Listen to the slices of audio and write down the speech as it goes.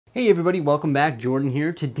Hey everybody, welcome back. Jordan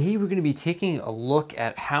here. Today we're going to be taking a look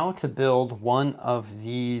at how to build one of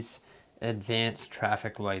these advanced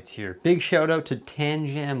traffic lights here. Big shout out to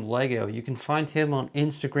Tanjam Lego. You can find him on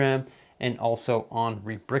Instagram and also on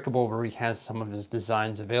Rebrickable, where he has some of his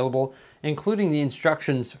designs available, including the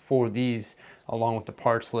instructions for these along with the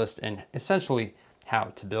parts list and essentially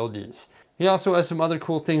how to build these. He also has some other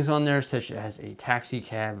cool things on there, such as a taxi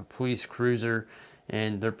cab, a police cruiser,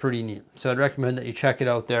 and they're pretty neat. So I'd recommend that you check it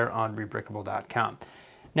out there on rebrickable.com.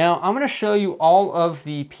 Now I'm going to show you all of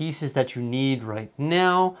the pieces that you need right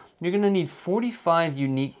now. You're going to need 45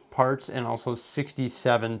 unique parts and also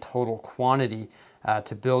 67 total quantity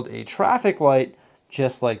to build a traffic light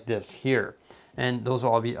just like this here. And those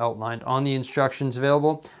will all be outlined on the instructions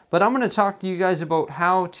available. But I'm going to talk to you guys about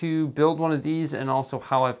how to build one of these and also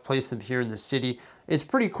how I've placed them here in the city. It's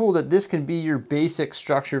pretty cool that this can be your basic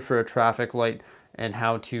structure for a traffic light and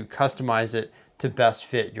how to customize it to best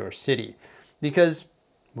fit your city. Because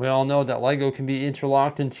we all know that Lego can be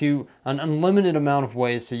interlocked into an unlimited amount of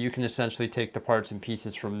ways, so you can essentially take the parts and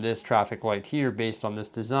pieces from this traffic light here based on this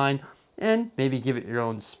design and maybe give it your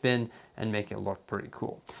own spin and make it look pretty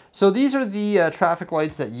cool. So these are the traffic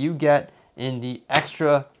lights that you get in the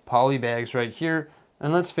extra poly bags right here.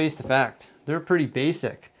 And let's face the fact, they're pretty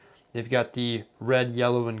basic. They've got the red,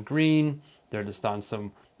 yellow, and green. They're just on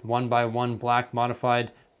some 1x1 black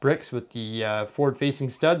modified bricks with the forward-facing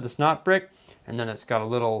stud, the snot brick, and then it's got a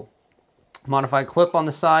little modified clip on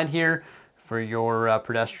the side here for your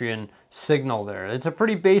pedestrian signal there. It's a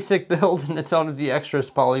pretty basic build, and it's out of the extras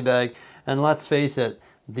poly bag, and let's face it,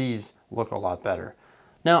 these look a lot better.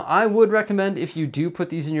 Now, I would recommend, if you do put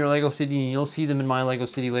these in your Lego City, and you'll see them in my Lego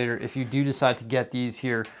City later, if you do decide to get these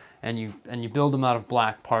here and you build them out of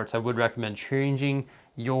black parts, I would recommend changing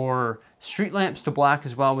your street lamps to black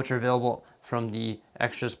as well, which are available from the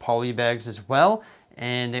extras poly bags as well,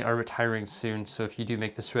 and they are retiring soon. So if you do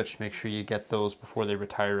make the switch, make sure you get those before they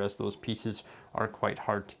retire, as those pieces are quite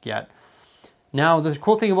hard to get. Now, the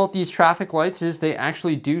cool thing about these traffic lights is they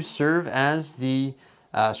actually do serve as the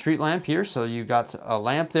street lamp here. So you got a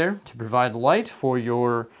lamp there to provide light for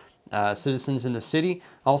your citizens in the city.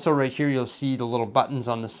 Also right here, you'll see the little buttons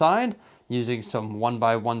on the side using some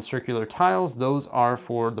 1x1 circular tiles. Those are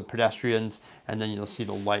for the pedestrians, and then you'll see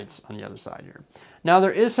the lights on the other side here. Now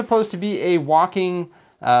there is supposed to be a walking,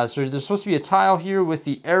 so there's supposed to be a tile here with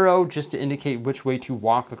the arrow just to indicate which way to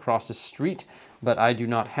walk across the street, but I do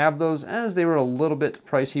not have those as they were a little bit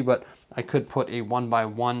pricey, but I could put a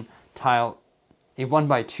 1x1 tile, a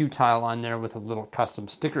 1x2 tile on there with a little custom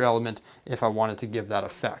sticker element if I wanted to give that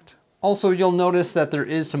effect. Also, you'll notice that there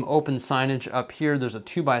is some open signage up here. There's a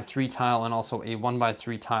 2x3 tile and also a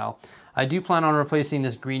 1x3 tile. I do plan on replacing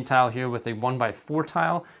this green tile here with a 1x4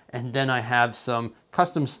 tile, and then I have some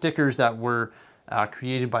custom stickers that were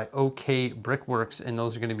created by OK Brickworks, and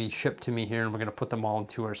those are going to be shipped to me here, and we're going to put them all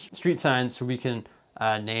into our street signs so we can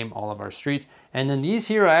name all of our streets. And then these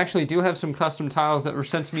here, I actually do have some custom tiles that were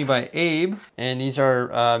sent to me by Abe, and these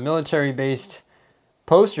are military-based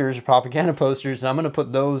posters, propaganda posters, and I'm going to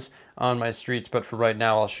put those on my streets, but for right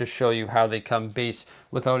now I'll just show you how they come base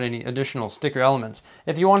without any additional sticker elements.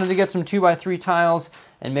 If you wanted to get some 2x3 tiles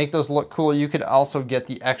and make those look cool, you could also get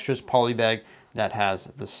the extras poly bag that has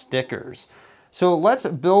the stickers. So let's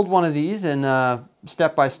build one of these in a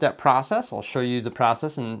step-by-step process. I'll show you the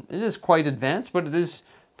process, and it is quite advanced, but it is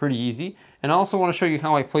pretty easy. And I also want to show you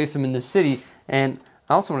how I place them in the city, and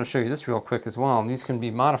I also want to show you this real quick as well. These can be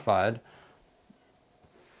modified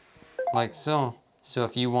like so. So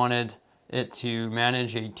if you wanted it to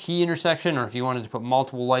manage a T intersection, or if you wanted to put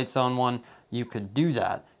multiple lights on one, you could do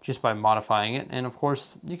that just by modifying it. And of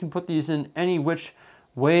course, you can put these in any which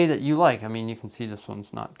way that you like. I mean, you can see this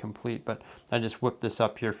one's not complete, but I just whipped this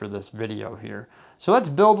up here for this video here. So let's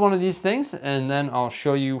build one of these things, and then I'll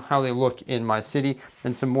show you how they look in my city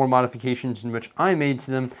and some more modifications in which I made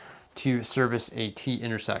to them to service a T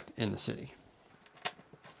intersect in the city.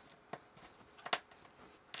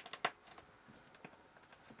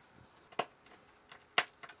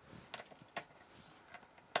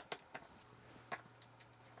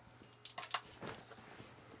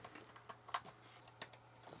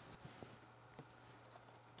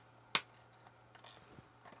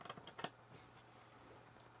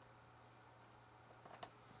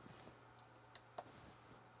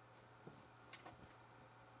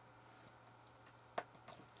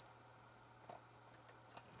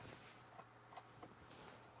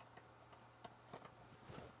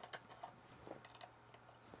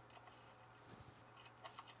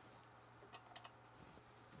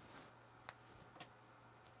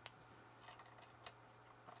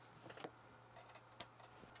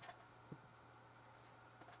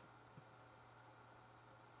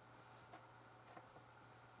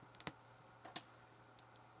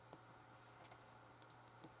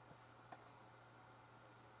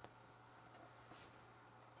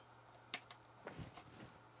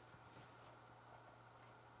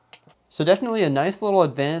 So definitely a nice little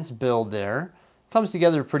advanced build there. Comes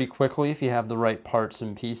together pretty quickly if you have the right parts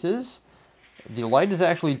and pieces. The light is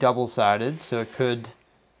actually double-sided, so it could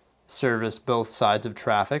service both sides of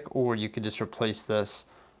traffic, or you could just replace this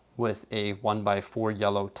with a 1x4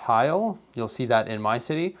 yellow tile. You'll see that in my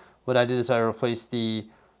city. What I did is I replaced the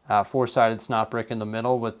four-sided snot brick in the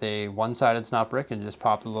middle with a one-sided snot brick and just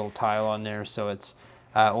popped a little tile on there, so it's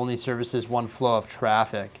only services one flow of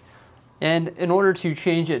traffic. And in order to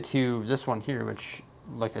change it to this one here, which,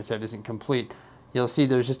 like I said, isn't complete, you'll see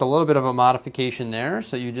there's just a little bit of a modification there.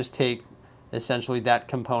 So you just take essentially that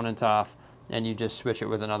component off and you just switch it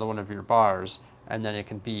with another one of your bars, and then it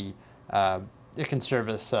can be, it can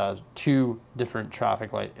service two different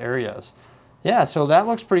traffic light areas. Yeah, so that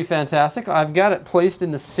looks pretty fantastic. I've got it placed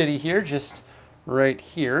in the city here, just right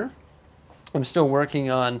here. I'm still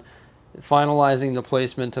working on finalizing the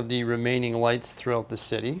placement of the remaining lights throughout the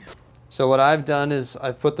city. So what I've done is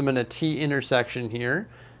I've put them in a T intersection here,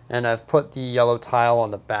 and I've put the yellow tile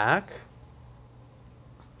on the back,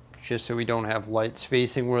 just so we don't have lights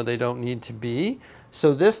facing where they don't need to be.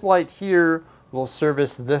 So this light here will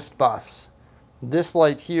service this bus. This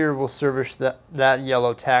light here will service that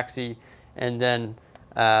yellow taxi, and then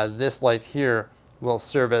this light here will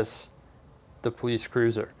service the police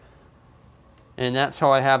cruiser. And that's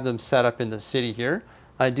how I have them set up in the city here.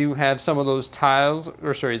 I do have some of those tiles,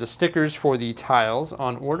 or sorry, the stickers for the tiles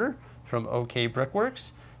on order from OK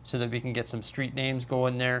Brickworks, so that we can get some street names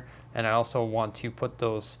going there. And I also want to put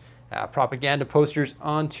those propaganda posters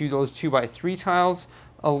onto those 2x3 tiles,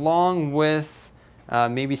 along with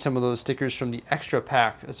maybe some of those stickers from the extra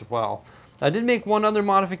pack as well. I did make one other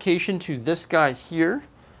modification to this guy here.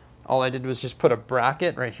 All I did was just put a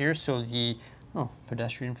bracket right here, so the, oh,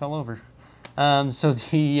 pedestrian fell over. So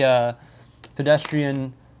the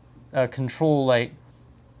pedestrian control light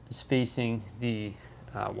is facing the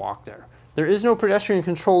walk there. There is no pedestrian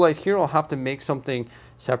control light here. I'll have to make something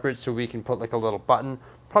separate so we can put like a little button.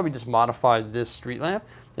 Probably just modify this street lamp.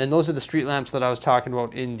 And those are the street lamps that I was talking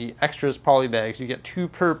about in the extras poly bags. You get 2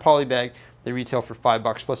 per poly bag. They retail for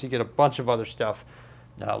 $5, plus you get a bunch of other stuff.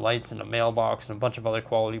 Lights and a mailbox and a bunch of other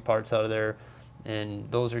quality parts out of there. And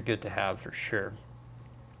those are good to have for sure.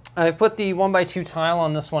 I've put the 1x2 tile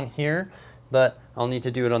on this one here, but I'll need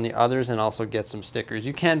to do it on the others and also get some stickers.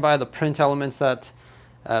 You can buy the print elements that,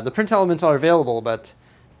 the print elements are available, but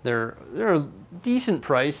they're a decent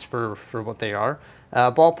price for what they are.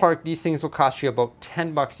 Ballpark, these things will cost you about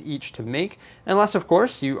 $10 each to make, unless of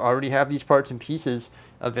course you already have these parts and pieces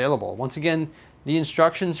available. Once again, the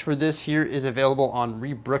instructions for this here is available on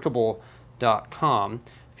rebrickable.com.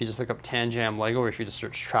 If you just look up Tanjam Lego, or if you just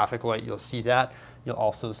search traffic light, you'll see that. You'll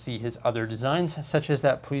also see his other designs, such as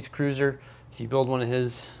that police cruiser. If you build one of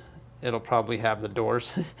his, it'll probably have the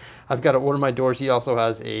doors. I've got to order my doors. He also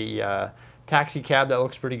has a taxi cab that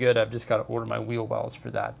looks pretty good. I've just got to order my wheel wells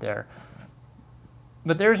for that there.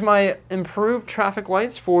 But there's my improved traffic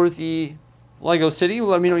lights for the Lego City.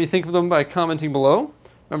 Let me know what you think of them by commenting below.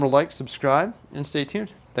 Remember to like, subscribe, and stay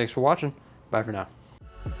tuned. Thanks for watching. Bye for now.